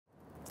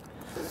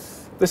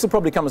This will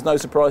probably come as no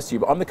surprise to you,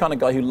 but I'm the kind of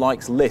guy who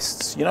likes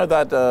lists. You know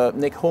that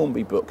Nick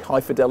Hornby book,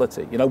 High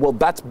Fidelity? You know, well,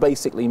 that's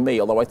basically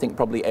me, although I think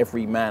probably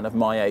every man of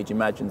my age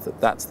imagines that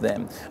that's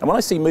them. And when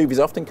I see movies,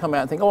 I often come out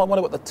and think, oh, I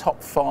wonder what the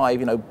top 5,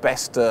 you know,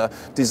 best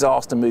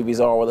disaster movies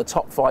are, or the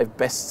top 5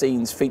 best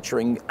scenes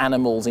featuring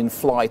animals in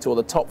flight, or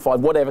the top 5,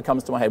 whatever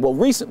comes to my head. Well,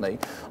 recently,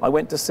 I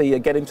went to see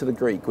Get Into the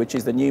Greek, which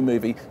is the new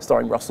movie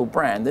starring Russell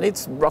Brand. And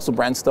it's Russell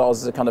Brand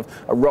stars as a kind of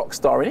a rock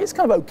star, and it's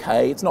kind of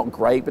okay. It's not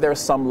great, but there are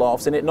some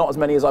laughs in it, not as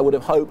many as I would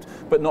have hoped,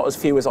 but not as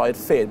few as I had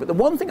feared. But the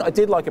one thing I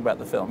did like about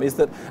the film is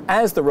that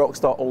as the rock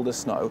star Alder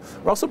Snow,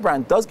 Russell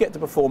Brand does get to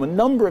perform a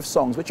number of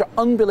songs which are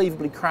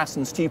unbelievably crass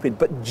and stupid,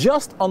 but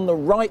just on the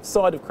right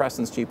side of crass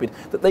and stupid,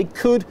 that they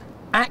could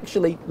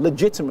actually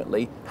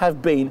legitimately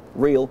have been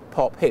real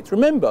pop hits.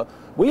 Remember,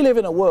 we live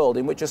in a world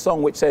in which a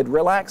song which said,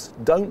 relax,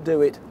 don't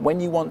do it when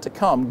you want to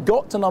come,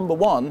 got to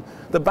 #1,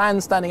 the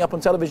band standing up on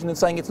television and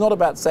saying it's not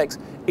about sex,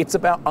 it's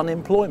about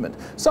unemployment.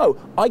 So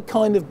I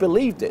kind of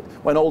believed it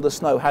when Alder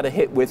Snow had a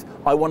hit with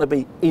I Want to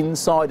Be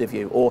Inside of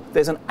You, or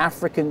There's an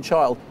African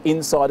Child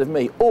Inside of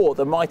Me, or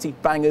the mighty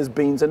bangers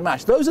Beans and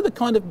Mash. Those are the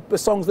kind of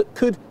songs that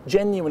could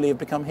genuinely have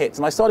become hits.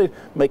 And I started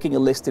making a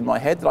list in my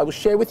head that I will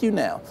share with you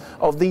now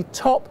of the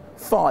top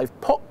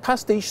 5 pop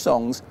pastiche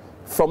songs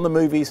from the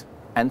movies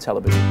and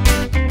television.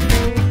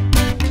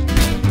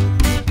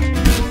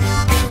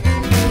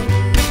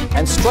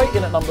 And straight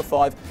in at number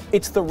 5,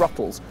 it's the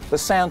Rutles, the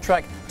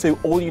soundtrack to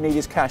All You Need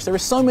Is Cash. There are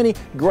so many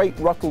great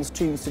Rutles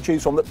tunes to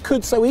choose from that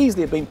could so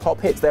easily have been pop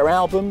hits. Their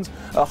albums,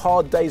 A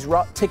Hard Day's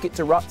Rut, Ticket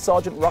to Rut,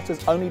 Sergeant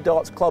Rutter's Only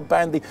Darts Club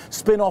Band, the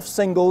spin-off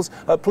singles,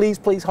 Please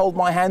Please Hold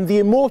My Hand, the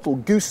immortal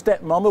Goose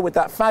Step Mama with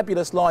that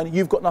fabulous line,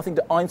 You've Got Nothing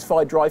to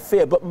Einstein Drive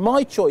Fear. But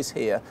my choice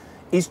here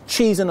is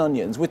Cheese and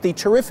Onions, with the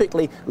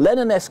terrifically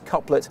Lennon-esque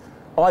couplet,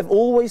 I've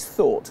always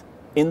thought,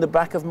 in the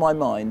back of my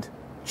mind,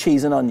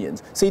 cheese and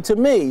onions. See, to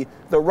me,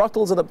 the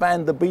Rutles are the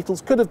band the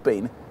Beatles could have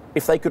been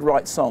if they could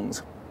write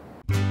songs.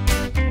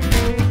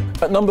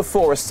 At number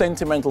 4, a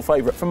sentimental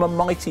favourite from A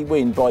Mighty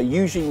Wind by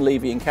Eugene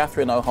Levy and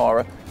Catherine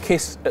O'Hara,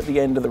 Kiss at the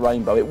End of the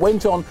Rainbow. It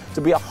went on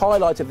to be a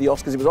highlight of the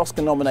Oscars. It was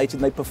Oscar nominated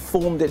and they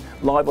performed it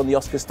live on the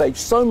Oscar stage.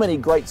 So many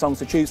great songs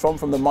to choose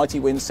from the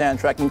Mighty Wind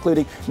soundtrack,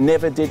 including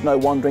Never Did No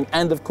Wandering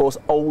and, of course,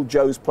 Old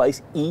Joe's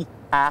Place,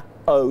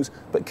 E-A-O's.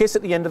 But Kiss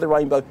at the End of the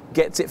Rainbow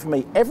gets it for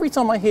me. Every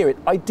time I hear it,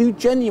 I do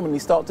genuinely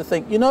start to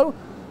think, you know,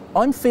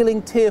 I'm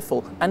feeling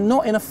tearful, and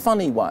not in a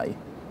funny way.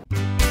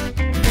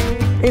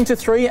 Into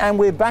 3, and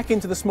we're back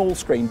into the small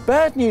screen.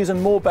 Bad News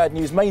and More Bad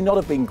News may not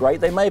have been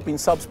great, they may have been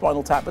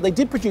sub-Spinal Tap, but they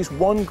did produce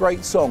one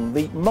great song,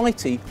 the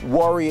mighty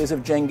Warriors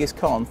of Genghis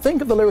Khan. Think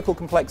of the lyrical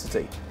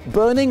complexity.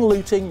 Burning,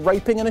 looting,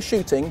 raping and a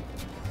shooting.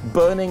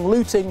 Burning,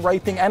 looting,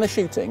 raping and a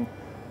shooting.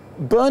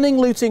 Burning,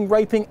 looting,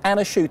 raping and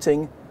a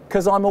shooting,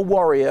 'cause I'm a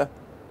warrior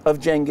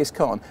of Genghis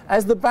Khan.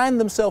 As the band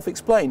themselves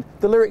explained,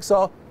 the lyrics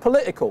are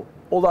political,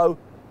 although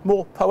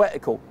more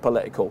poetical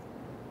political.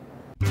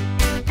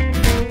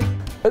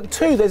 At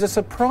 2, there's a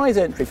surprise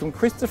entry from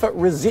Christopher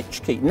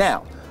Rzycki.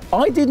 Now,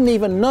 I didn't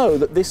even know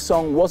that this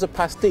song was a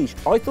pastiche.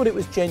 I thought it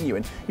was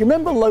genuine. You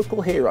remember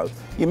Local Hero?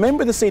 You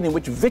remember the scene in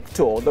which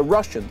Victor, the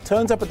Russian,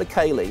 turns up at the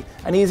Kaylee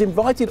and he is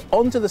invited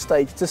onto the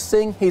stage to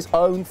sing his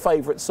own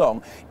favourite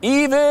song.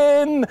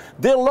 Even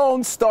the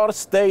Lone Star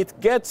State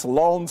gets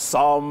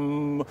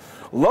lonesome.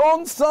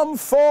 Lonesome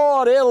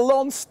for a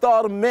Lone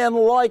Star man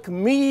like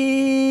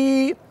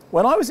me.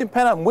 When I was in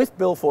Pan Am with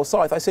Bill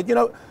Forsyth, I said, you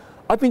know,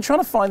 I've been trying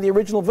to find the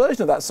original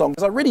version of that song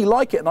because I really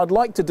like it and I'd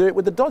like to do it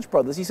with the Dodge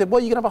Brothers. He said,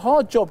 well, you're going to have a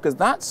hard job because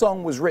that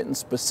song was written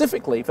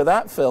specifically for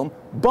that film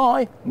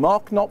by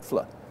Mark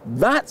Knopfler.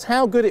 That's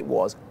how good it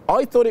was.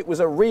 I thought it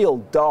was a real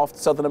daft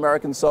Southern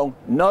American song.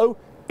 No,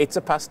 it's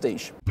a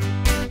pastiche.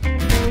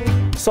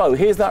 So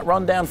here's that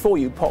rundown for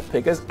you, pop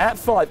pickers. At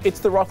 5,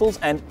 it's the Rutles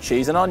and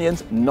Cheese and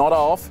Onions, not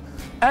off.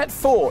 At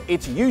 4,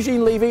 it's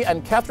Eugene Levy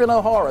and Catherine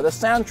O'Hara, the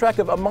soundtrack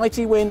of A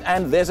Mighty Wind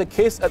and There's a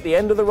Kiss at the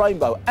End of the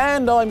Rainbow,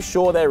 and I'm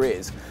sure there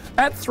is.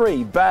 At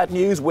 3, Bad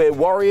News, we're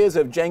warriors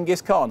of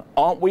Genghis Khan,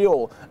 aren't we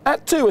all?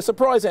 At 2, a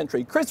surprise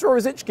entry, Christopher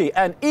Rzycki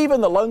and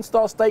Even the Lone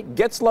Star State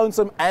Gets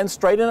Lonesome, and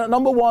straight in at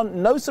number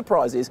 1, no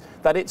surprises,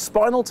 that it's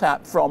Spinal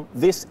Tap from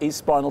This Is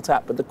Spinal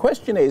Tap. But the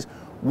question is,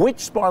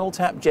 which Spinal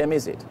Tap gem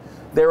is it?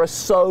 There are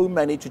so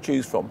many to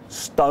choose from.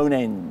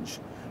 Stonehenge,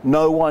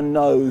 No One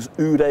Knows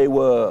Who They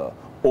Were,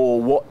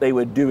 or what they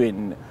were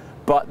doing,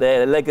 but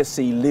their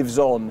legacy lives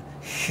on,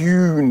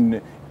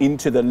 hewn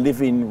into the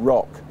living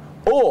rock.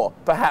 Or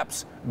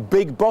perhaps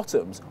Big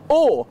Bottoms,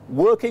 or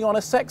Working on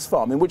a Sex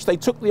Farm, in which they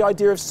took the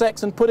idea of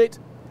sex and put it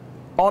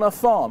on a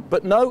farm.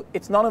 But no,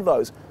 it's none of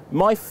those.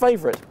 My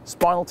favourite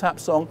Spinal Tap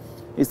song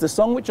is the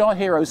song which our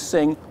heroes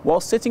sing while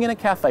sitting in a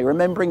cafe,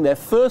 remembering their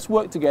first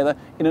work together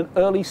in an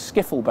early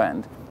skiffle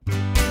band.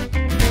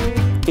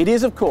 It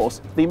is, of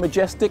course, the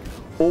majestic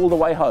All the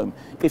Way Home.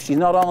 If she's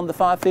not on the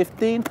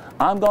 515,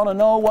 I'm gonna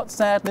know what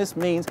sadness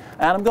means,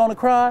 and I'm gonna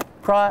cry,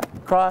 cry,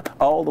 cry,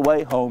 all the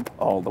way home,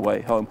 all the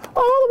way home,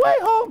 all the way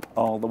home,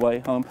 all the way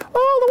home,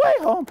 all the way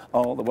home,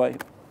 all the way.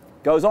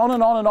 Goes on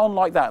and on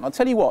like that. And I'll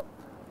tell you what,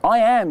 I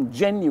am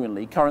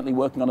genuinely currently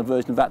working on a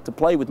version of that to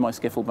play with my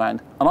skiffle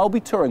band, and I'll be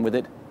touring with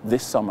it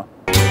this summer.